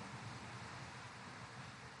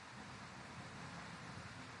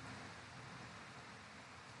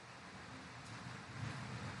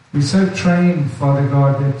 We're so trained, Father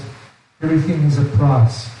God, that everything has a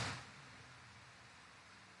price.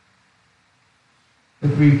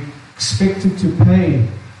 That we expected to pay.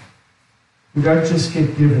 We don't just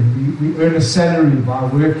get given. We earn a salary by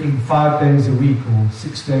working 5 days a week or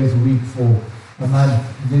 6 days a week for a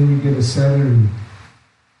month, and then we get a salary.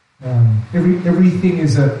 Everything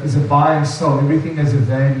is a buy and sell. Everything has a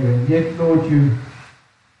value, and yet, Lord, you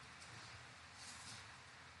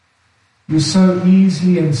so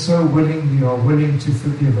easily and so willingly are willing to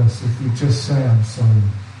forgive us if we just say, I'm sorry.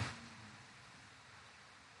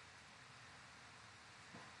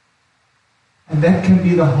 And that can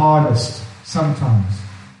be the hardest sometimes,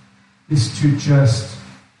 is to just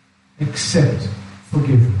accept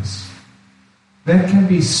forgiveness. That can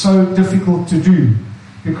be so difficult to do,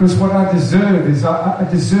 because what I deserve is I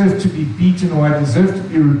deserve to be beaten, or I deserve to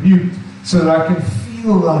be rebuked, so that I can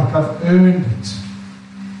feel like I've earned it.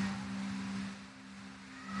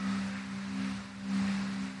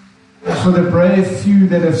 For the brave few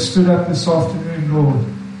that have stood up this afternoon, Lord,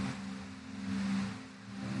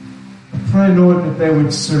 I pray, Lord, that they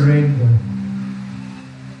would surrender.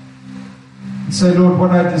 And say, Lord,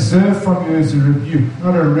 what I deserve from you is a rebuke,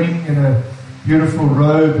 not a ring and a beautiful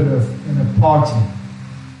robe and a party.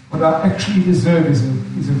 What I actually deserve is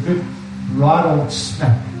a good right old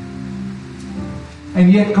smack.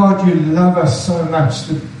 And yet, God, you love us so much.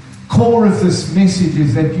 The core of this message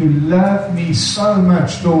is that you love me so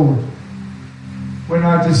much, Lord. When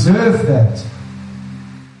I deserve that,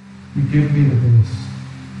 you give me the best.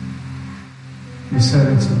 You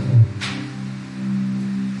said it's okay.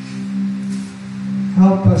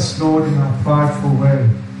 Help us, Lord, in our prideful way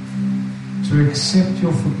to accept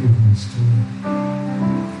your forgiveness, Lord.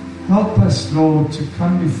 Help us, Lord, to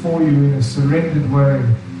come before you in a surrendered way.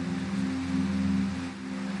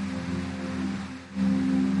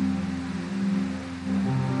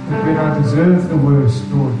 That when I deserve the worst,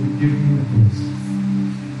 Lord, you give me the best.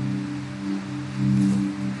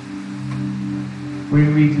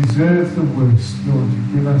 When we deserve the worst, Lord, you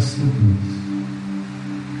give us the best.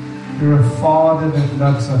 You're a Father that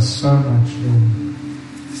loves us so much, Lord.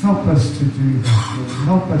 Help us to do that, Lord.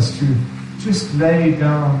 Help us to just lay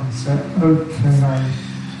down and say, okay,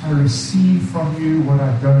 I receive from you what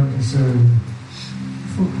I don't deserve.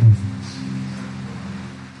 Forgiveness.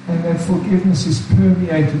 And that forgiveness is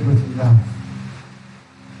permeated with love.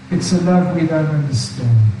 It's a love we don't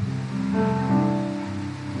understand.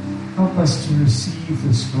 Help help us to receive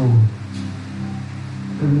this, Lord.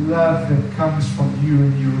 The love that comes from you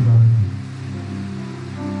and you alone.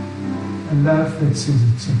 A love that says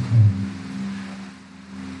it's okay.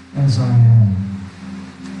 As I am.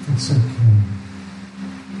 It's okay.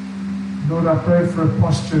 Lord, I pray for a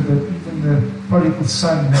posture that even the prodigal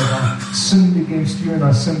son had. I sinned against you and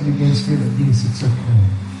I sinned against him. And yes, it's okay.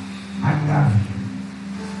 I love you.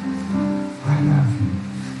 I love you.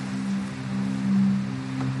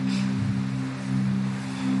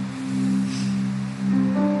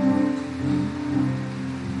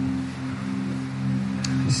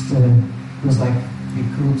 It was like be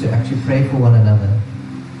cool to actually pray for one another.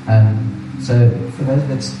 So for those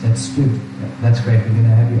that stood, that's great. We're going to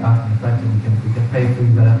have you out in the front and we can pray for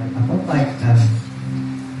you. But I felt like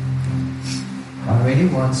God really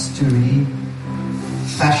wants to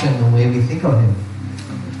refashion the way we think of Him.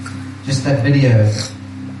 Just that video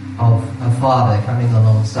of a father coming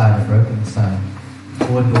alongside a broken son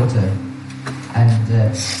or daughter, and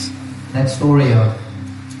that story of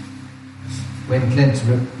when Clint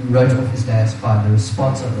wrote off his dad's car, the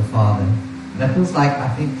response of the father. And it feels like, I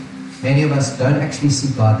think, many of us don't actually see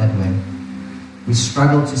God that way. We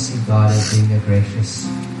struggle to see God as being a gracious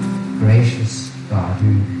God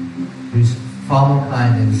who's far more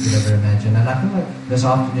kind than we could ever imagine. And I feel like this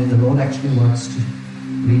afternoon the Lord actually wants to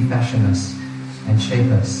refashion us and shape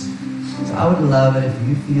us. So I would love it if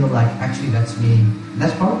you feel like, actually that's me. And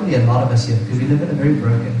that's probably a lot of us here, because we live in a very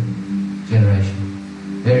broken generation.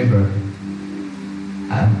 Very broken.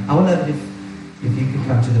 I would love it if you could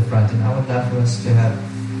come to the front, and I would love for us to have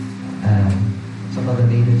some other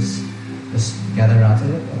leaders just gather around. So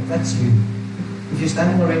that's you. If you're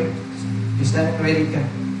standing already, you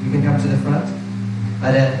can come to the front.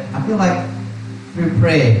 But I feel like through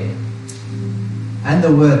prayer and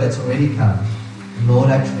the word that's already come, the Lord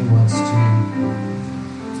actually wants to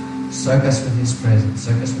soak us with His presence,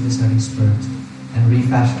 soak us with His Holy Spirit, and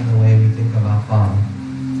refashion the way we think of our Father.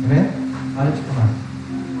 Amen? Why don't you come up?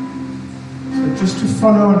 So just to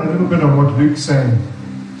follow on a little bit on what Luke's saying.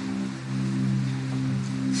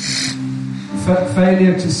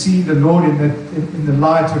 Failure to see the Lord in the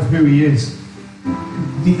light of who He is.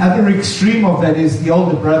 The other extreme of that is the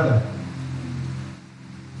older brother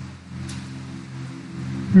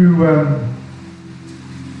who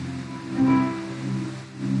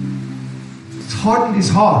hardened his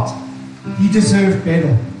heart. He deserved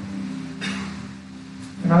better.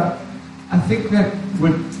 And I think that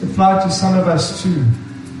would apply to some of us too.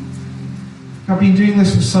 I've been doing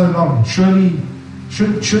this for so long. Surely,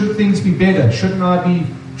 should things be better? Shouldn't I be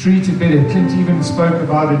treated better? Clint even spoke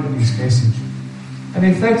about it in his message. And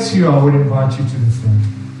if that's you, I would invite you to the front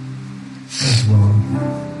as well.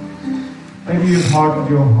 Maybe you've hardened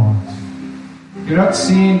your heart. You're not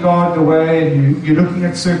seeing God the way, and you're looking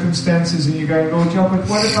at circumstances and you're going, Lord, yeah, but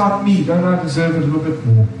what about me? Don't I deserve it a little bit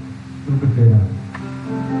more? A little bit better?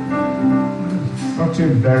 Not to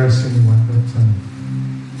embarrass anyone, but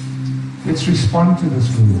let's respond to this,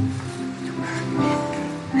 Lord.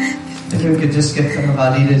 If we could just get some of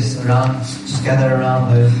our leaders around, just gather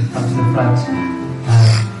around those who come to the front.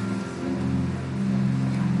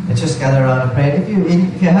 Let's just gather around and pray. And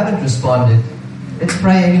if you haven't responded, let's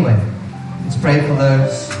pray anyway. Let's pray for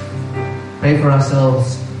those, pray for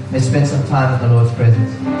ourselves. Let's spend some time in the Lord's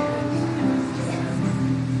presence.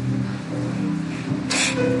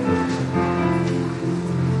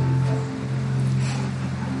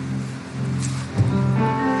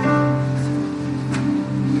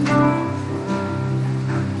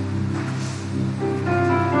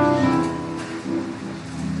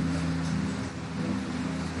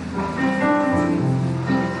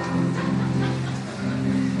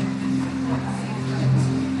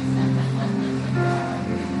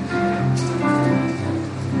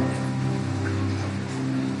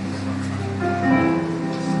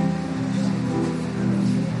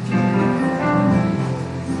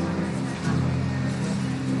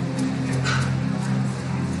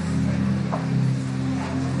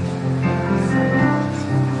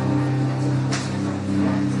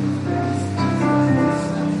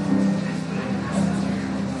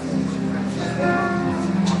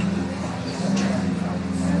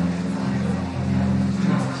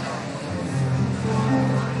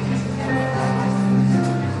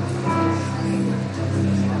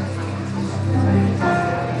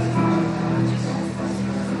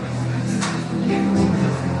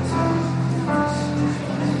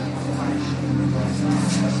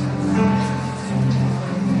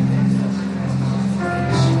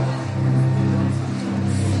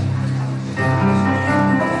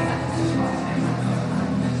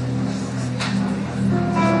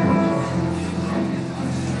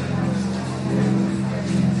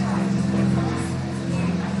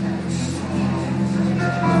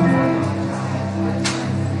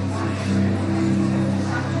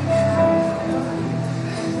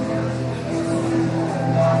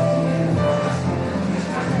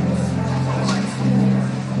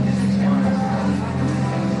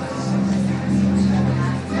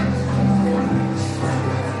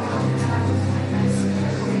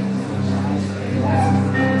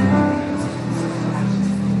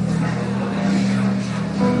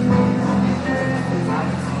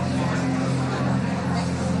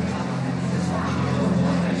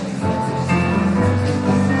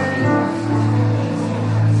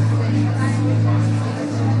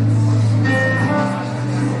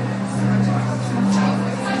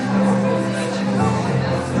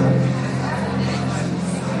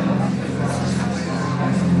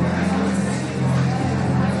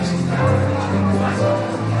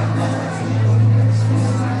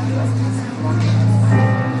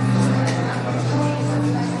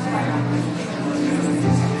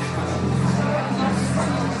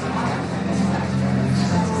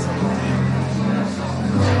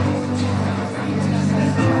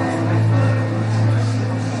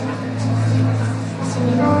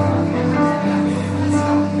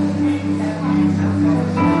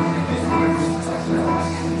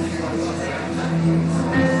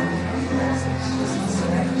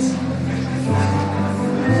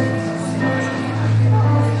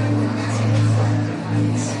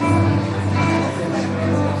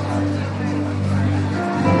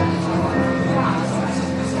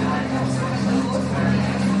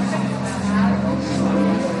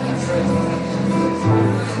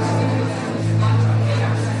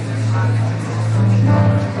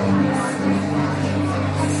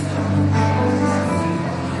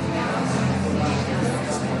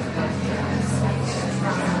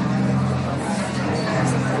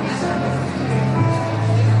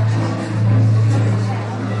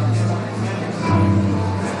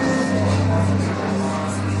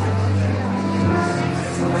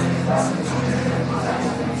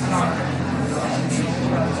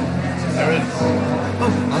 Aaron.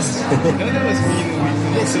 Oh, us. That was me.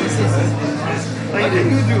 Yes. What did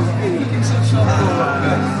you do? You're looking so sharp.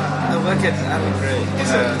 I work at Great.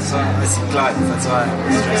 So I see Clint, that's why I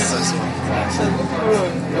was dressed so smart.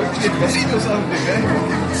 Okay, you see or something, eh?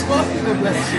 Smart in the black.